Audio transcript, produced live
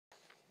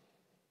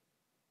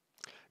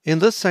In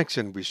this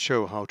section, we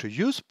show how to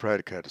use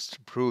predicates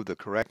to prove the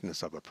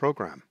correctness of a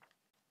program.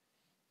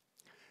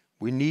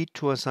 We need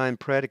to assign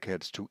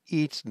predicates to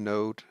each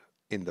node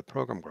in the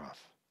program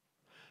graph.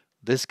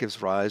 This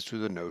gives rise to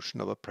the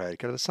notion of a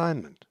predicate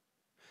assignment.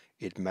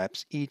 It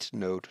maps each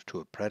node to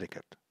a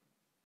predicate.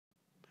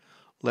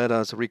 Let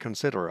us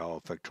reconsider our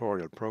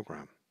factorial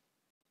program.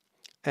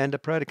 And a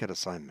predicate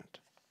assignment.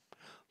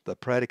 The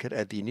predicate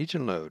at the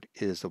initial node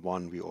is the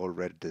one we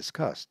already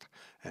discussed,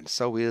 and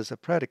so is a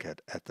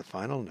predicate at the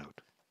final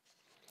node.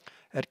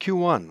 At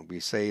Q1, we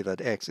say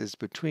that x is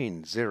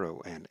between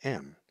 0 and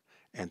n,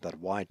 and that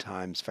y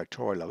times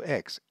factorial of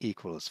x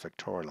equals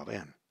factorial of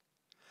n.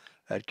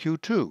 At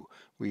Q2,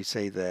 we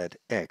say that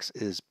x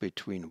is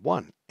between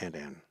 1 and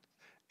n,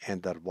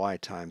 and that y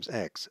times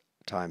x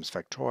times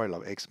factorial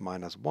of x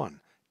minus 1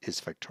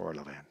 is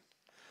factorial of n.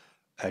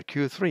 At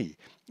Q3,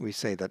 we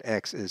say that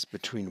x is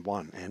between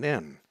 1 and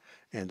n,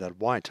 and that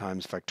y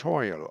times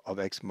factorial of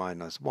x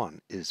minus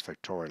 1 is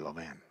factorial of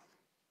n.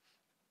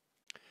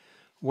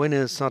 When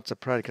is such a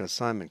predicate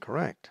assignment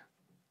correct?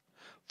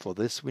 For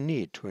this, we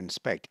need to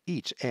inspect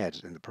each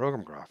edge in the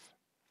program graph.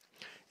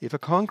 If a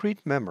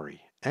concrete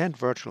memory and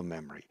virtual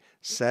memory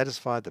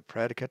satisfy the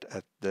predicate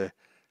at the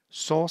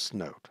source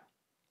node,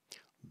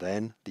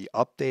 then the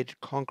updated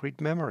concrete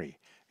memory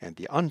and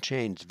the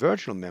unchanged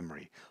virtual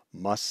memory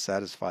must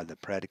satisfy the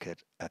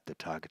predicate at the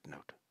target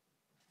node.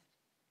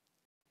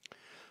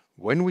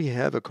 When we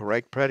have a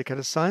correct predicate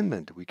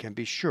assignment, we can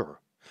be sure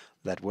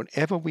that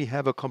whenever we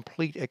have a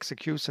complete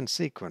execution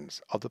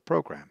sequence of the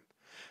program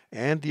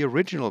and the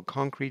original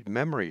concrete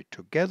memory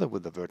together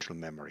with the virtual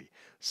memory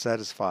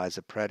satisfies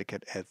a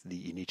predicate at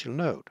the initial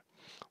node,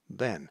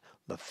 then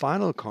the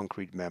final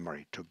concrete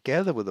memory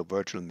together with the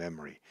virtual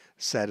memory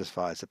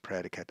satisfies a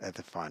predicate at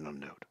the final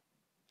node.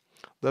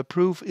 The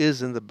proof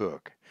is in the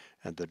book,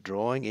 and the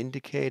drawing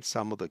indicates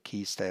some of the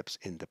key steps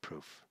in the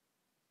proof.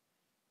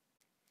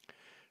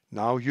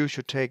 Now you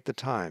should take the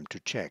time to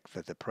check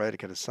that the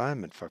predicate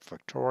assignment for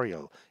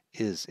factorial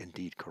is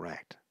indeed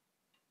correct.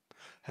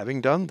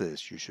 Having done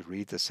this, you should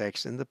read the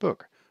section in the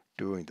book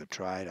doing the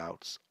try-it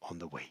outs on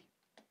the way.